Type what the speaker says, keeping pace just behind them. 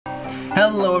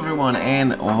Hello everyone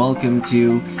and welcome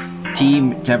to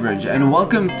Team Coverage and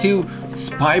welcome to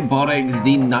Spybotics,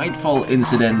 the Nightfall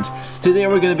incident. Today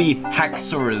we're going to be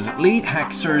HAXXORs, Leet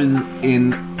HAXXORs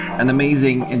in an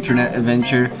amazing internet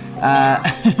adventure.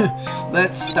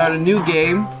 Let's start a new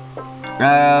game.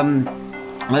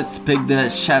 Let's pick the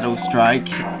Shadow Strike.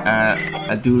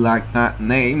 I do like that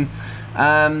name.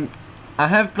 I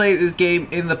have played this game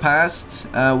in the past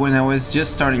when I was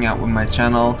just starting out with my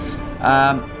channel.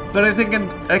 But I think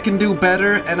I can do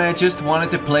better, and I just wanted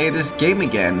to play this game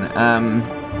again.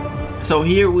 So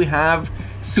here we have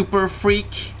Super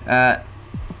Freak. Hi,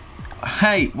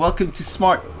 welcome to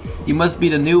Smart. You must be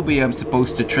the newbie I'm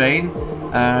supposed to train.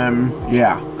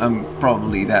 Yeah, I'm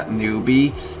probably that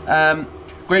newbie.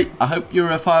 Great, I hope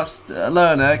you're a fast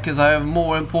learner, because I have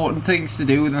more important things to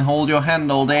do than hold your hand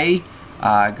all day.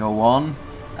 Go on.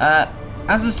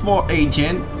 As a smart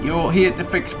agent, you're here to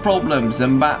fix problems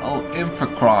and battle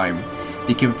infracrime.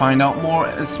 You can find out more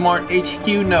at a Smart HQ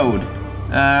node.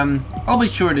 I'll be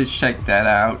sure to check that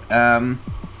out.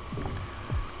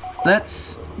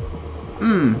 Let's...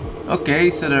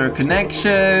 okay, so there are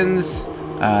connections.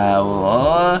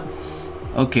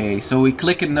 Okay, so we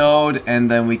click a node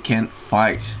and then we can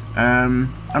fight.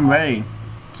 I'm ready.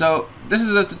 So, this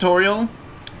is a tutorial.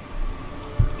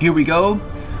 Here we go.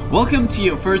 Welcome to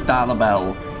your first data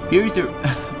battle. Here's your...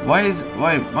 why is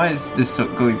this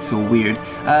going so weird?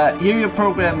 Here are your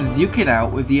programs duke it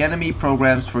out with the enemy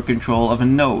programs for control of a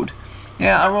node.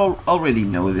 Yeah, I already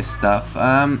know this stuff.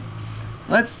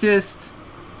 Let's just...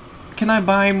 Can I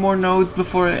buy more nodes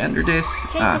before I enter this?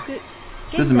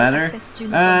 Doesn't matter.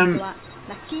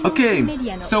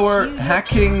 Okay, so we're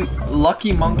hacking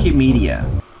Lucky Monkey Media.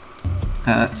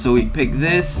 So we pick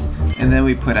this, and then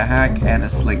we put a hack and a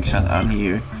slingshot on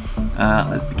here.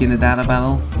 Let's begin the data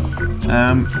battle.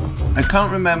 I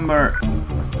can't remember.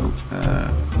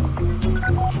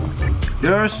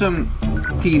 There are some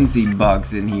teensy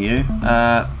bugs in here,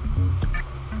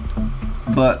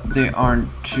 but they aren't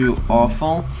too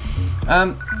awful.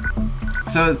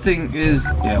 So the thing is,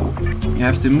 yeah, you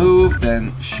have to move,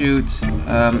 then shoot.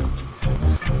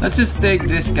 Let's just take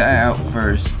this guy out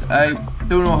first. I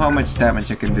don't know how much damage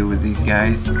I can do with these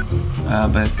guys,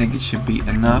 but I think it should be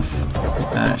enough.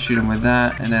 Shoot him with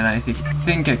that, and then I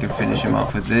think I can finish him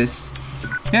off with this.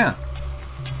 Yeah.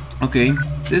 Okay,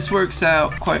 this works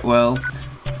out quite well.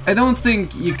 I don't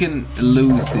think you can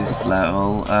lose this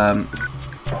level. I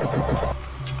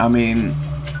mean,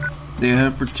 they're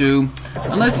here for 2,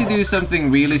 unless you do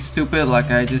something really stupid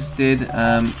like I just did.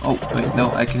 Oh wait, no,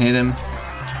 I can hit him.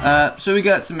 So we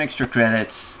got some extra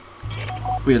credits.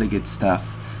 Really good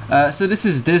stuff. So this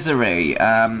is Disarray.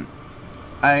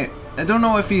 I don't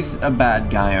know if he's a bad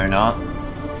guy or not,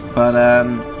 but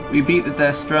we beat the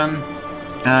test run.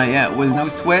 Yeah, it was no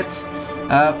sweat.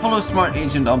 Follow Smart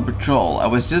Agent on patrol. I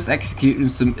was just executing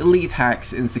some elite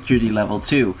hacks in security level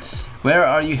 2. Where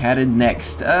are you headed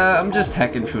next? I'm just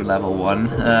hacking through level 1.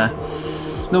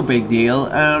 No big deal.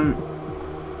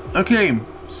 Okay,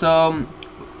 so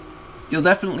you'll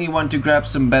definitely want to grab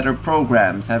some better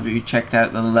programs. Have you checked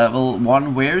out the level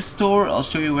 1 wares store? I'll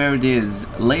show you where it is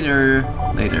later.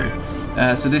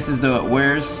 So this is the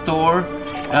wares store.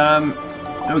 And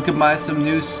we can buy some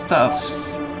new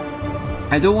stuffs.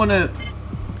 I don't want to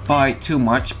buy too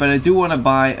much, but I do want to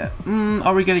buy...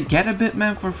 are we gonna get a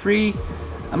Bitman for free?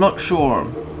 I'm not sure.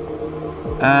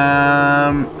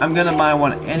 I'm gonna buy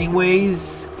one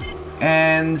anyways.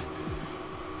 And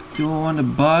do I want a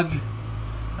bug?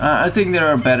 I think there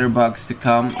are better bugs to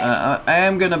come. I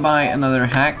am gonna buy another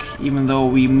hack, even though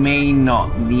we may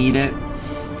not need it.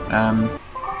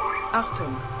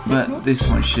 But this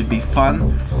one should be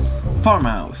fun.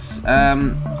 Farmhouse.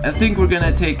 I think we're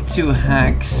gonna take 2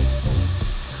 hacks.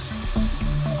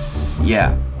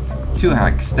 Yeah, 2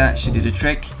 hacks. That should do the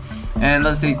trick. And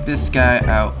let's take this guy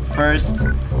out first.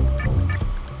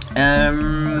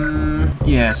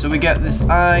 Yeah, so we got this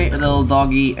eye, a little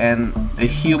doggy, and a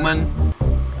human.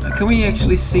 Can we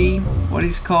actually see what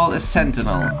he's called? A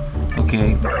sentinel.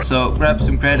 Okay, so grab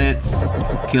some credits,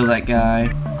 kill that guy.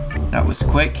 That was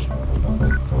quick.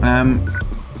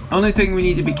 Only thing we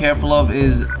need to be careful of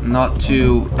is not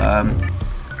to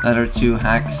let our 2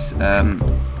 hacks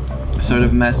sort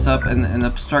of mess up and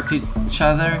obstruct each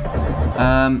other.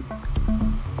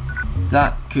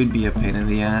 That could be a pain in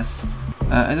the ass.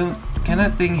 Can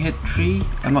that thing hit 3?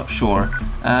 I'm not sure.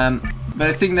 But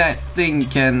I think that thing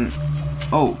can...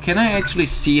 Oh, can I actually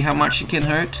see how much it can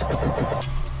hurt?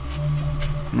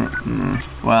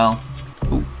 Well,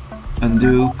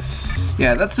 undo.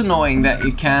 Yeah, that's annoying that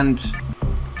you can't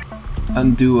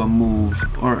undo a move,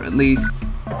 or at least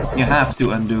you have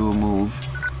to undo a move.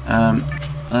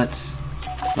 Let's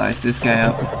slice this guy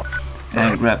up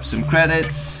and grab some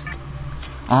credits.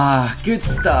 Ah, good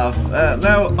stuff.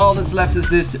 Now all that's left is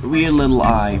this weird little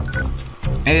eye.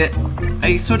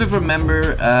 I sort of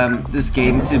remember this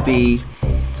game to be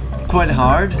quite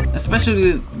hard,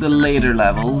 especially the later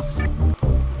levels.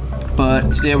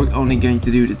 But today we're only going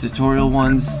to do the tutorial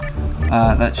ones.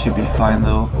 That should be fine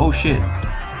though. Oh shit.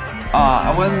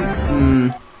 I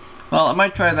wasn't... well, I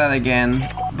might try that again,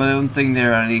 but I don't think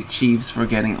there are any achieves for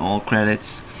getting all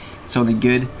credits. It's only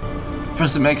good for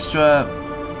some extra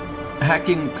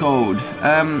hacking code.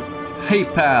 Hey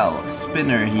pal,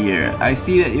 Spinner here. I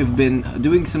see that you've been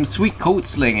doing some sweet code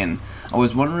slinging. I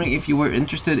was wondering if you were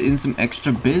interested in some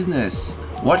extra business.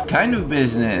 What kind of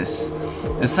business?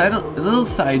 A little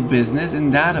side business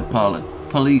in data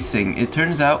policing. It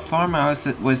turns out Farmhouse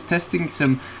was testing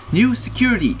some new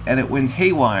security and it went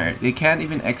haywire. They can't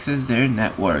even access their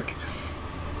network.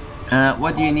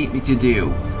 What do you need me to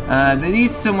do? They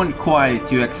need someone quiet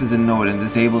to access the node and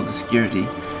disable the security.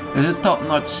 There's a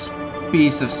top-notch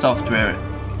piece of software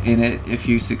in it if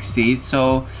you succeed,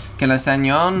 so can I sign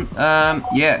you on?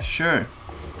 Yeah, sure.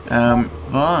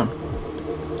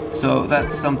 So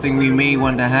that's something we may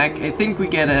want to hack. I think we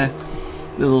get a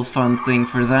little fun thing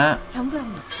for that.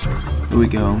 Here we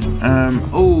go.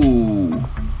 Oh,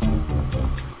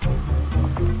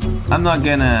 I'm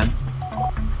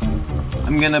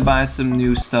gonna buy some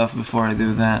new stuff before I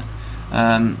do that.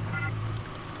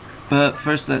 But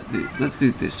first let's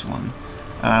do this one.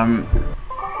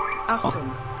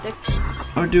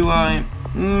 Or do I?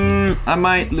 I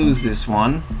might lose this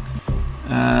one.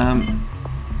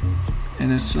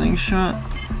 In a slingshot?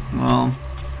 Well,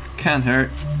 can't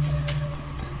hurt.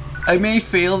 I may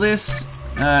fail this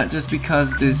just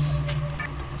because these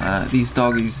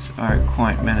doggies are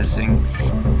quite menacing.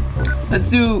 Let's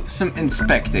do some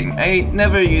inspecting. I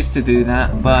never used to do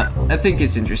that, but I think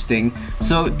it's interesting.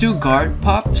 So, 2 guard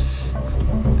pops.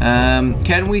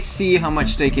 Can we see how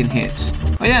much they can hit?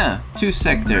 Oh yeah, 2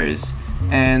 sectors.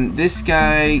 And this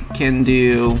guy can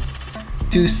do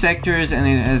 2 sectors and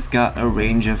it has got a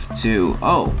range of 2.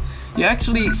 Oh, you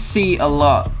actually see a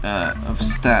lot of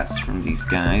stats from these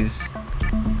guys,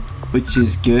 which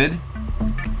is good.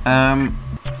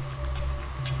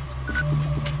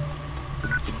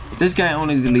 This guy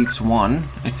only deletes 1,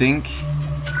 I think.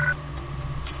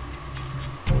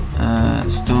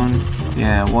 Stone,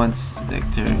 yeah, 1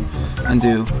 sector,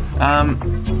 undo.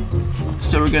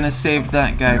 So we're gonna save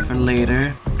that guy for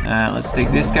later. Let's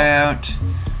take this guy out,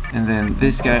 and then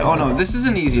this guy. Oh no, this is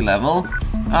an easy level.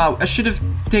 I should have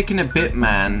taken a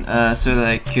Bitman so that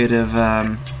I could have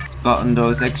gotten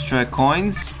those extra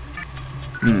coins.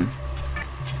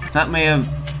 That may have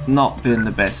not been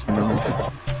the best move,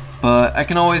 but I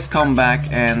can always come back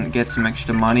and get some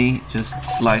extra money. Just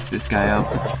slice this guy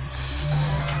up.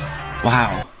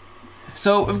 Wow.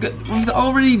 So we've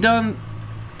already done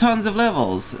tons of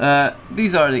levels.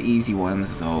 These are the easy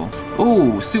ones though.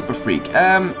 Oh, super freak.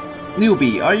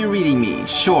 Newbie, are you reading me?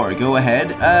 Sure, go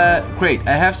ahead. Great.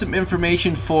 I have some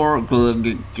information for.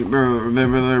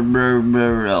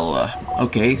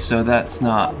 Okay, so that's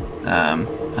not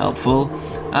helpful.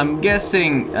 I'm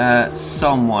guessing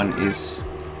someone is.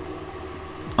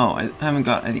 Oh, I haven't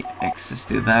got any access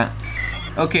to that.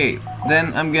 Okay,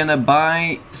 then I'm gonna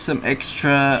buy some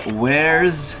extra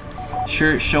wares.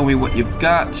 Sure, show me what you've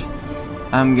got.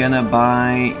 I'm gonna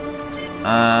buy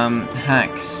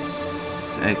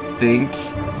hacks, I think.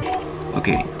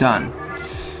 Okay, done.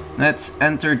 Let's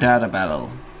enter data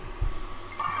battle.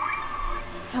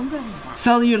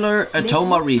 Cellular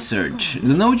Atoma Research.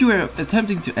 The node you are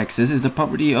attempting to access is the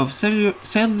property of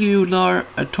Cellular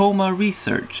Atoma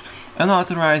Research.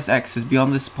 Unauthorized access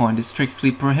beyond this point is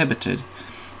strictly prohibited.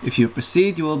 If you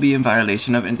proceed, you will be in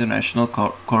violation of International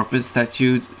Corporate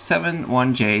Statute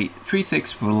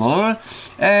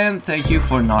 71J36, and thank you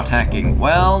for not hacking.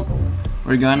 Well,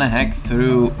 we're gonna hack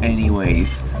through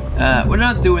anyways. We're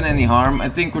not doing any harm. I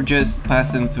think we're just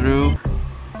passing through.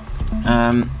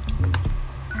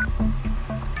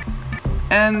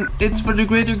 And it's for the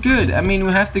greater good. I mean,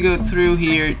 we have to go through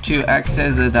here to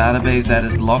access a database that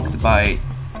is locked by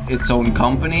its own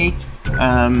company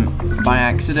by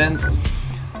accident.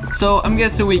 So I'm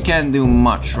guessing we can't do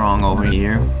much wrong over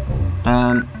here.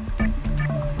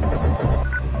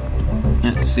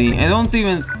 Let's see. I don't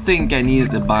even think I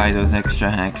needed to buy those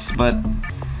extra hacks, but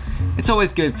it's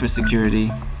always good for security.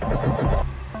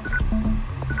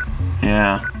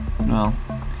 Yeah, well.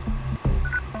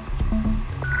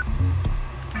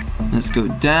 Let's go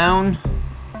down.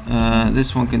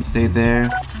 This one can stay there.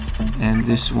 And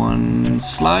this one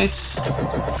slice.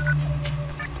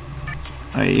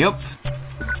 Yup.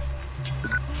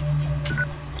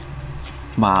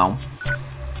 Wow.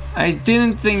 I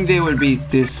didn't think they would be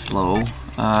this slow,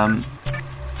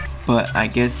 but I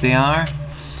guess they are.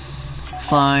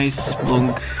 Slice,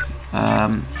 blunk.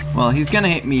 Well, he's gonna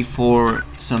hit me for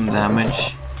some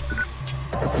damage.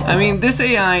 I mean, this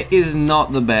AI is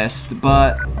not the best,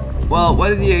 but, well, what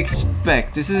did you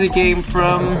expect? This is a game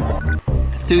from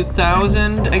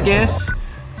 2000, I guess.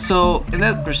 So, in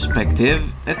that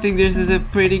perspective, I think this is a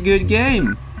pretty good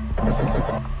game.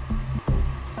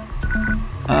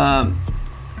 I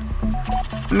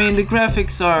mean, the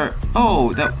graphics are...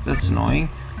 Oh, that's annoying.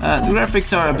 The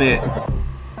graphics are a bit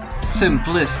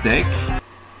simplistic,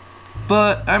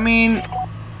 but I mean,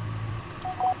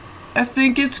 I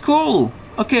think it's cool.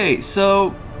 Okay,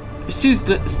 so she's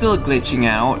still glitching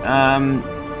out.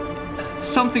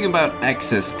 Something about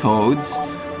access codes.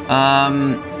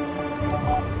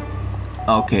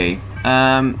 Okay.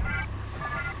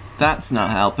 That's not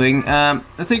helping. I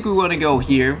think we want to go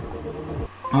here.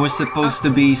 There was supposed to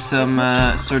be some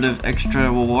sort of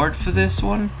extra reward for this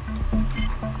one.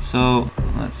 So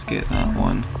let's get that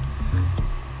one.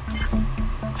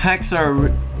 Hacks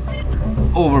are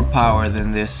overpowered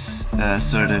in this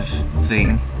sort of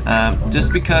thing.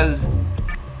 Just because...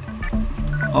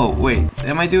 Oh wait,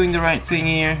 am I doing the right thing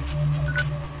here?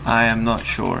 I am not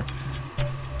sure.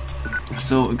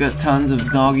 So we got tons of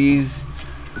doggies.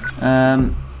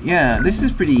 Yeah, this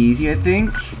is pretty easy, I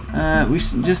think. We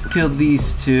just killed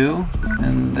these two,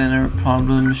 and then our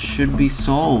problem should be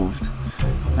solved.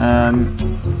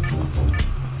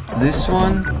 This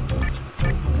one,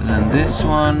 and then this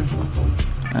one.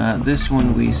 This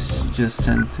one we just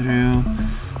sent through.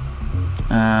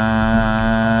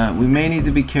 We may need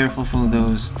to be careful for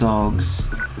those dogs.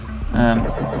 A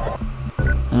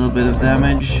little bit of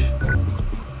damage.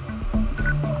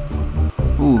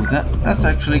 Ooh, that's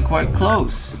actually quite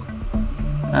close.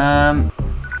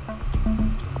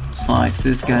 Slice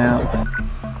this guy up.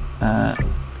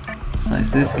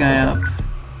 Slice this guy up.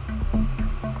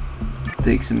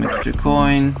 Take some extra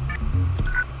coin.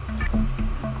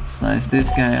 Slice this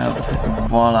guy up.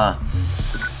 Voila.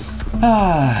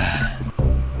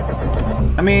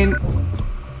 I mean,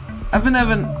 I've been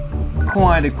having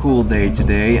quite a cool day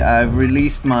today. I've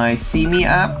released my See Me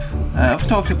app. I've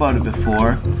talked about it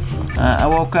before. I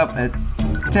woke up at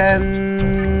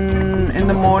 10 in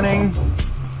the morning,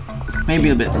 maybe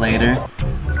a bit later.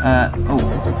 Oh,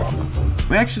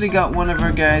 we actually got one of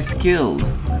our guys killed.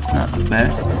 That's not the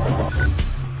best.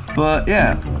 But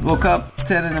yeah, woke up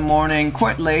 10 in the morning,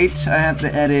 quite late. I had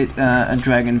to edit a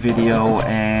dragon video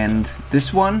and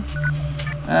this one.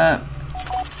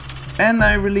 And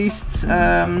I released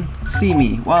See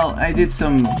Me. Well, I did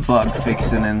some bug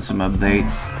fixing and some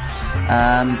updates.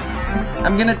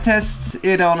 I'm gonna test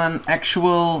it on an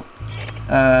actual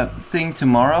thing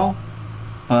tomorrow,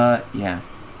 but yeah.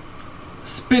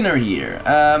 Spinner here.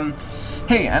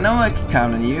 Hey, I know I can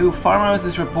count on you. Farmhouse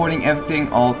is reporting everything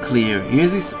all clear.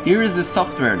 Here is the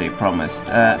software they promised.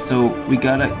 So we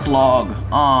got a clog.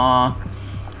 Ah,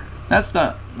 that's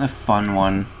not a fun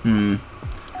one.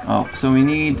 Oh, so we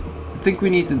need. I think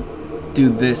we need to do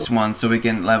this one so we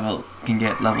can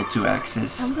get level 2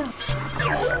 access.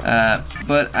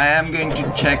 But I am going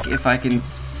to check if I can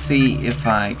see if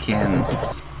I can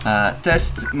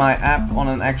test my app on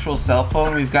an actual cell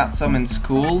phone. We've got some in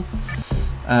school,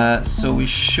 so we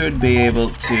should be able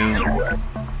to,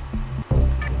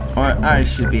 or I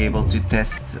should be able to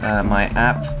test my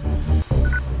app.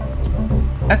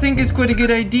 I think it's quite a good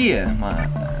idea,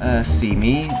 See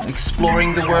Me,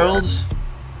 exploring the world.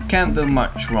 Can't do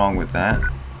much wrong with that.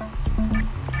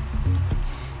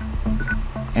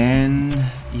 And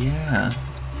yeah,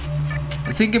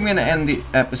 I think I'm gonna end the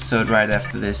episode right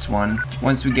after this one.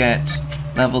 Once we get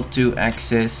level 2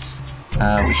 access,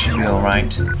 we should be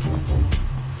alright.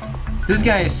 This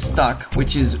guy is stuck,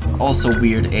 which is also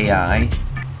weird AI.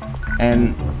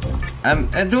 And I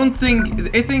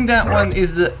think that one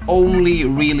is the only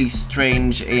really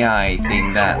strange AI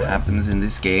thing that happens in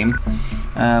this game.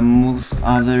 Most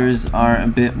others are a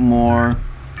bit more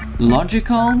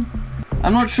logical.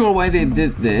 I'm not sure why they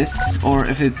did this, or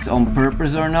if it's on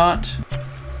purpose or not.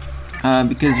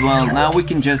 Because, well, now we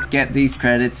can just get these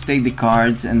credits, take the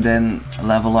cards, and then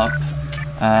level up.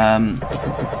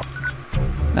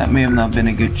 That may have not been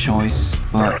a good choice,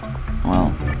 but,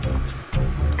 well.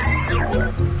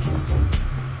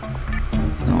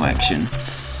 No action.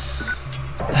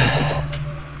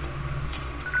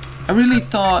 I really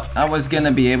thought I was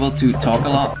gonna be able to talk a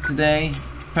lot today.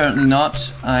 Apparently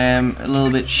not. I am a little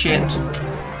bit shit.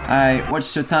 I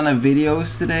watched a ton of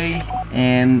videos today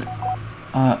and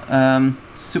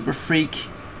Super Freak.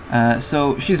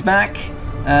 So she's back.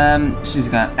 She's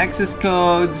got access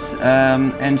codes,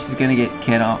 and she's gonna get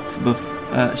cut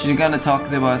off. She's gonna talk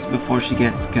to us before she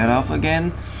gets cut off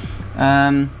again.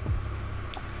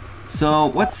 So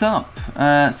what's up?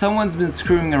 Someone's been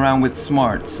screwing around with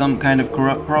Smart. Some kind of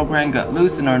corrupt program got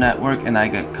loose in our network and I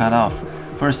got cut off.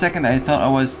 For a second I thought I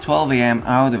was 12 AM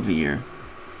out of here.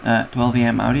 12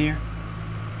 AM out of here?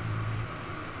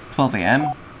 12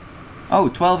 AM? Oh,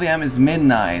 12 AM is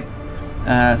midnight.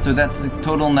 So that's a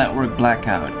total network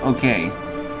blackout. Okay.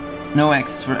 No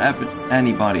access for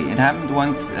anybody. It happened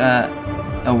once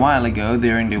a while ago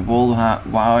during the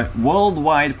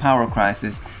worldwide power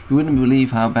crisis. You wouldn't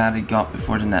believe how bad it got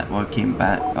before the network came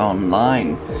back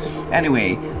online.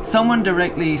 Anyway, someone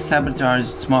directly sabotaged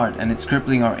Smart and it's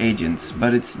crippling our agents,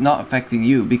 but it's not affecting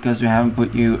you because we haven't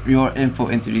put your info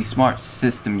into the Smart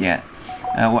system yet.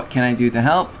 What can I do to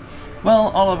help? Well,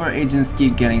 all of our agents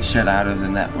keep getting shut out of the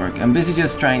network. I'm busy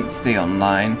just trying to stay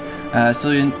online,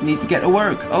 so you need to get to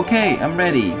work. Okay, I'm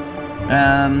ready.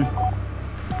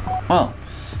 Well,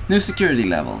 new security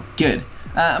level. Good.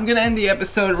 I'm gonna end the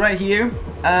episode right here.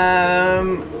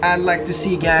 I'd like to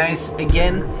see you guys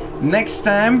again next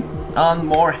time on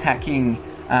more hacking.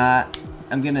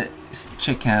 I'm gonna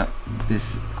check out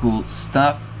this cool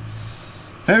stuff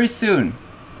very soon.